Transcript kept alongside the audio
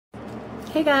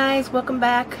Hey guys, welcome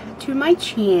back to my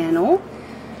channel.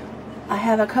 I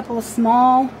have a couple of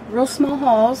real small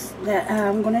hauls that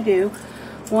I'm going to do.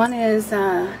 One is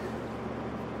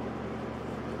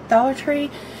Dollar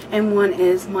Tree and one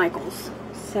is Michael's.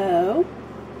 So,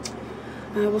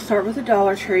 we'll start with the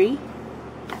Dollar Tree.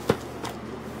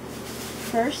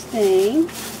 First thing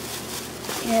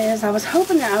is I was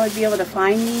hoping that I would be able to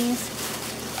find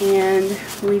these, and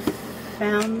we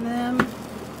found them.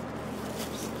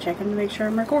 Checking to make sure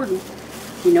I'm recording.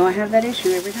 You know I have that issue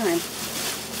every time.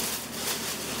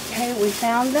 Okay, we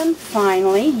found them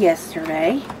finally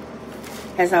yesterday.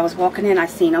 As I was walking in, I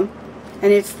seen them.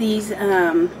 And it's these,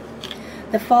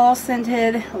 the fall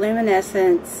scented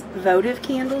luminescence votive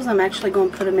candles. I'm actually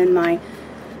going to put them in my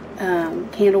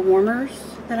candle warmers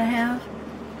that I have.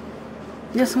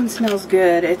 This one smells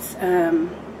good. It's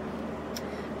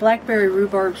blackberry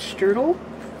rhubarb strudel.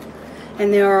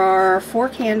 And there are 4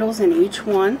 candles in each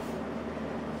one.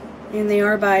 And they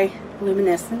are by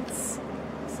Luminescence.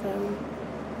 So,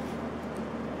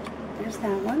 there's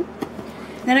that one.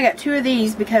 And then I got 2 of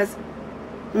these because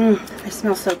they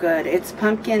smell so good. It's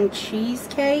pumpkin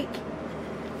cheesecake.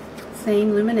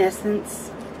 Same Luminescence.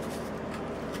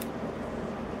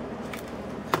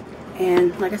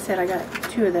 And like I said, I got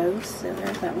 2 of those. So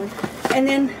there's that one. And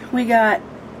then we got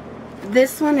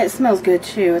this one. It smells good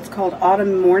too. It's called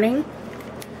Autumn Morning.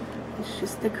 It's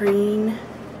just the green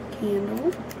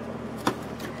candle.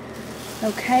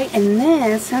 Okay, and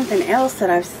then something else that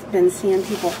I've been seeing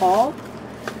people haul.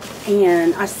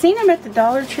 And I seen them at the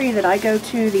Dollar Tree that I go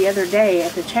to the other day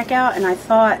at the checkout, and I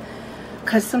thought,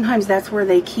 because sometimes that's where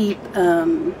they keep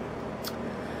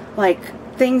like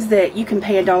things that you can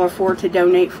pay $1 for to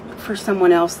donate for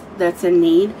someone else that's in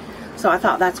need. So I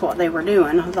thought that's what they were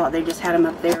doing. I thought they just had them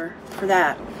up there for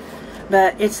that.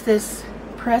 But it's this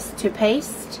press to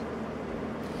paste.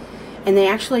 And they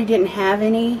actually didn't have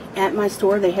any at my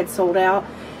store. They had sold out.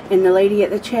 And the lady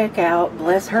at the checkout,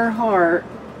 bless her heart,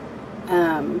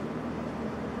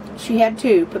 she had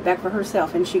 2 put back for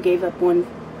herself. And she gave up 1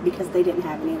 because they didn't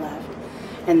have any left.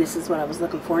 And this is what I was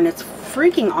looking for. And it's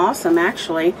freaking awesome,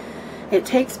 actually. It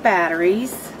takes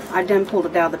batteries. I done pulled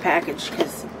it out of the package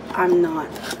because I'm not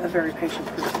a very patient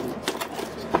person.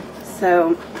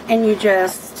 So, and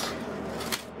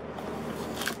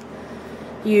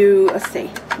let's see.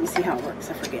 Let me see how it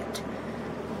works. I forget.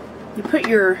 You put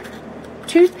your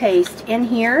toothpaste in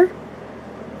here,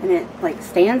 and it like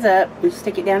stands up. You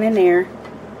stick it down in there,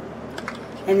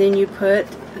 and then you put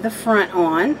the front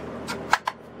on,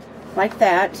 like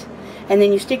that, and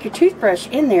then you stick your toothbrush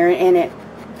in there, and it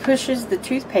pushes the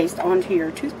toothpaste onto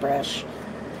your toothbrush,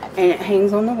 and it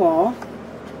hangs on the wall.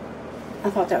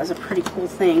 I thought that was a pretty cool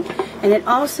thing. And it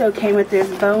also came with this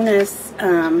bonus,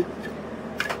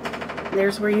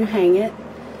 there's where you hang it.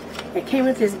 It came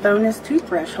with this bonus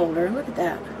toothbrush holder. Look at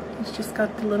that. It's just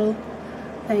got the little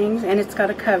things, and it's got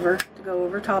a cover to go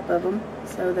over top of them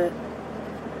so that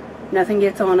nothing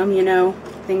gets on them. You know,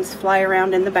 things fly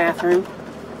around in the bathroom.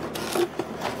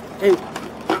 Ooh.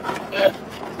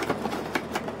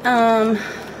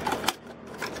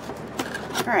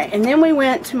 Alright, and then we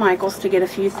went to Michael's to get a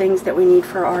few things that we need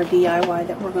for our DIY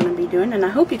that we're going to be doing. And I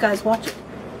hope you guys watch it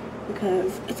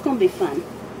because it's going to be fun.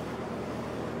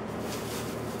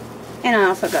 And I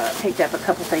also picked up a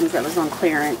couple things that was on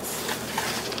clearance.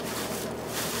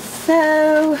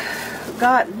 So,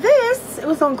 got this. It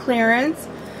was on clearance.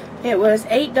 It was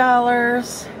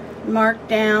 $8 marked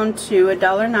down to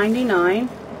 $1.99.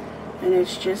 And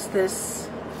it's just this,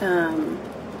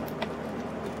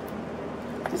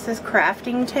 this is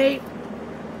crafting tape.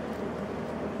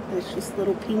 It's just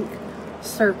little pink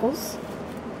circles.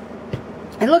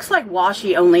 It looks like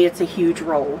washi, only it's a huge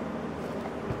roll.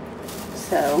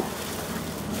 So,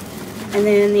 and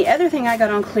then the other thing I got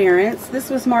on clearance, this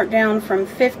was marked down from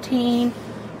 15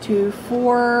 to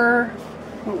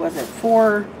what was it?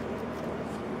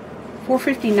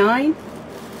 $4.59?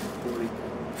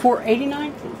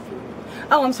 $4.89?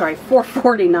 Oh, I'm sorry,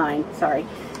 $4.49. Sorry.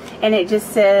 And it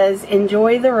just says,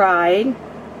 enjoy the ride.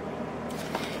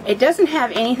 It doesn't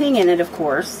have anything in it, of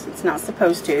course. It's not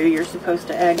supposed to. You're supposed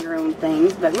to add your own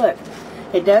things. But look,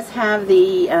 it does have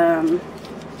the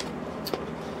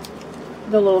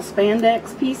little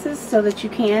spandex pieces so that you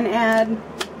can add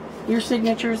your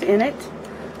signatures in it.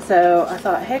 So I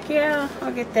thought, heck yeah,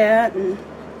 I'll get that. And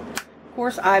of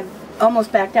course, I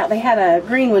almost backed out. They had a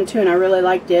green one too, and I really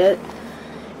liked it.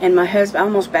 And my husband, I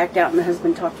almost backed out, and my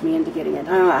husband talked me into getting it.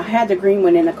 I had the green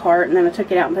one in the cart, and then I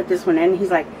took it out and put this one in. And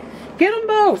he's like, get them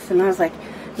both. And I was like,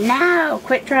 no,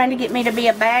 quit trying to get me to be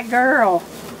a bad girl.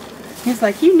 He's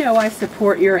like, you know I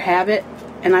support your habit.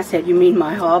 And I said, you mean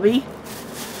my hobby?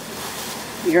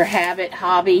 your habit,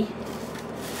 hobby.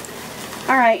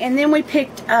 Alright, and then we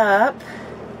picked up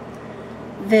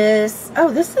this.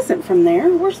 Oh, this isn't from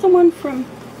there. Where's the one from?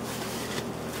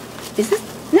 Is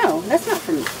this? No, that's not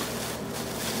from.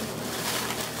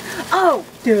 Oh,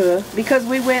 duh. Because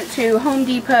we went to Home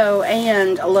Depot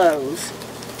and Lowe's.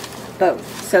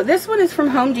 Both. So this one is from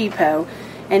Home Depot.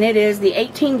 And it is the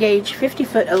 18 gauge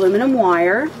 50-foot aluminum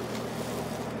wire.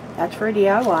 That's for a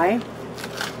DIY.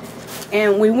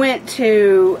 And we went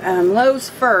to Lowe's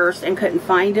first and couldn't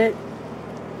find it.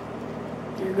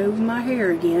 There goes my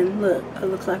hair again. Look, it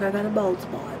looks like I got a bald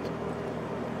spot.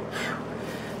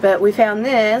 But we found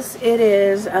this. It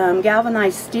is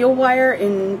galvanized steel wire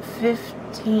in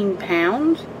 15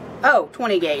 pound. Oh,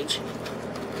 20 gauge.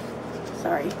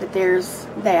 Sorry, but there's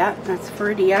that. That's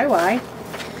for a DIY.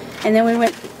 And then we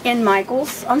went in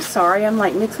Michael's. I'm sorry, I'm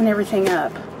like mixing everything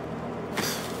up.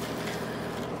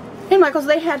 In Michael's,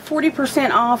 they had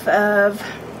 40% off of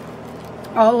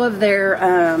all of their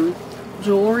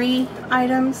jewelry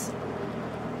items.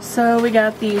 So we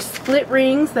got these split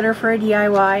rings that are for a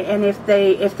DIY, and if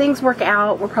things work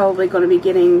out, we're probably going to be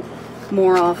getting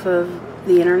more off of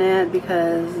the internet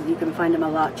because you can find them a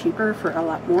lot cheaper for a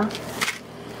lot more.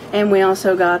 And we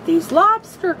also got these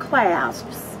lobster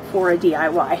clasps for a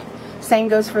DIY. Same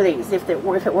goes for these. If it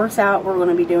works out, we're going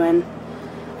to be doing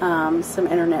some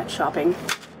internet shopping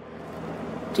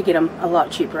to get them a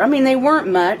lot cheaper. I mean, they weren't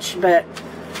much, but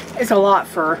it's a lot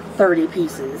for 30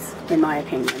 pieces, in my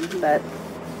opinion. But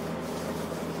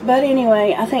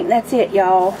anyway, I think that's it,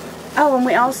 y'all. Oh, and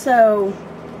we also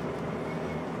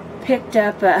picked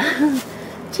up a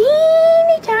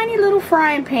teeny tiny little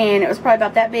frying pan. It was probably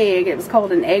about that big. It was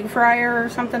called an egg fryer or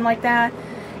something like that.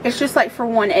 It's just like for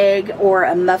one egg or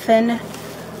a muffin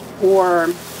or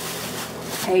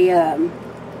a,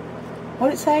 what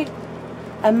did it say?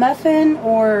 A muffin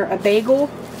or a bagel.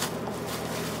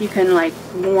 You can like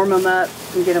warm them up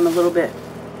and get them a little bit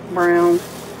brown.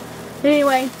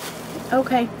 Anyway,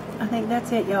 okay, I think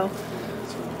that's it, y'all.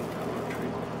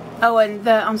 Oh, and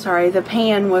I'm sorry, the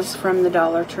pan was from the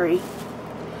Dollar Tree.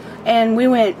 And we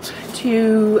went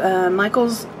to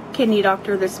Michael's kidney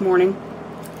doctor this morning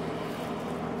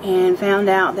and found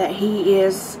out that he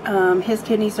is, his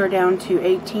kidneys are down to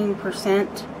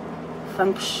 18%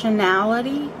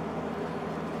 functionality.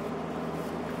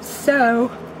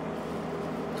 So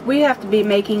we have to be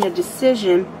making a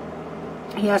decision.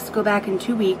 He has to go back in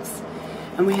 2 weeks,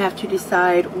 and we have to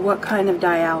decide what kind of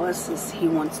dialysis he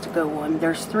wants to go on.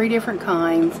 There's 3 different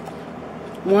kinds.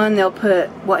 One, they'll put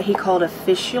what he called a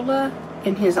fistula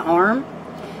in his arm,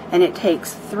 and it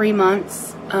takes 3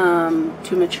 months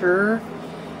to mature.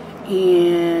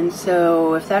 And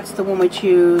so if that's the one we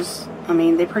choose, I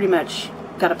mean, they pretty much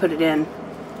got to put it in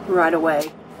right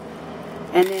away.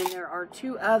 And then there are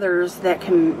 2 others that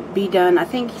can be done, I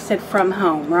think he said from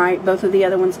home, right? Both of the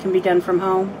other ones can be done from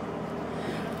home.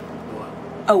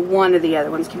 Oh, one of the other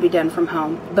ones can be done from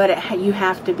home. But you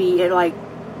have to be, it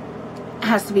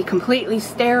has to be completely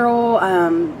sterile,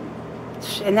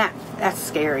 and that's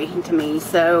scary to me.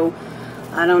 So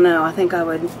I don't know, I think I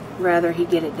would rather he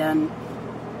get it done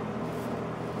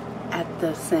at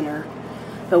the center.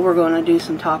 But we're going to do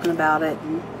some talking about it.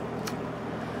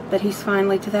 But he's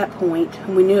finally to that point,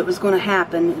 and we knew it was going to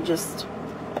happen.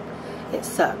 It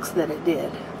sucks that it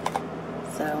did.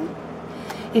 So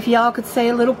if y'all could say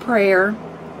a little prayer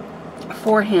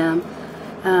for him,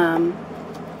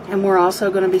 and we're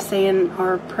also going to be saying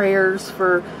our prayers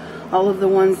for all of the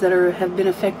ones that have been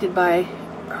affected by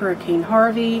Hurricane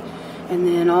Harvey, and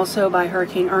then also by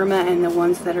Hurricane Irma, and the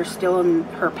ones that are still in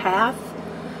her path.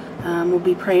 We'll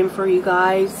be praying for you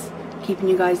guys, keeping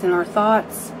you guys in our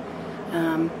thoughts.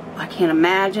 I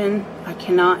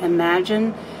cannot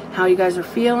imagine how you guys are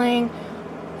feeling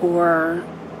or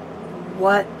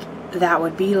what that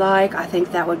would be like. I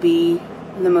think that would be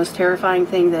the most terrifying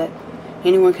thing that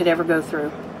anyone could ever go through.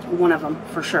 One of them,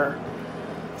 for sure.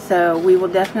 So we will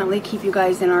definitely keep you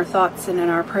guys in our thoughts and in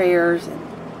our prayers.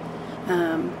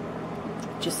 And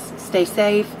just stay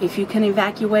safe. If you can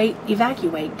evacuate,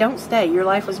 evacuate. Don't stay. Your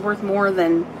life is worth more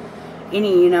than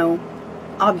any,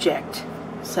 object.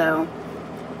 So,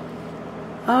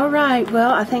 alright,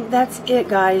 well, I think that's it,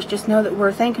 guys. Just know that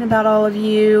we're thinking about all of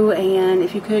you, and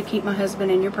if you could, keep my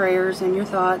husband in your prayers and your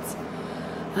thoughts.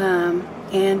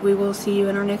 And we will see you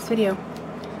in our next video.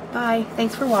 Bye.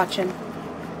 Thanks for watching.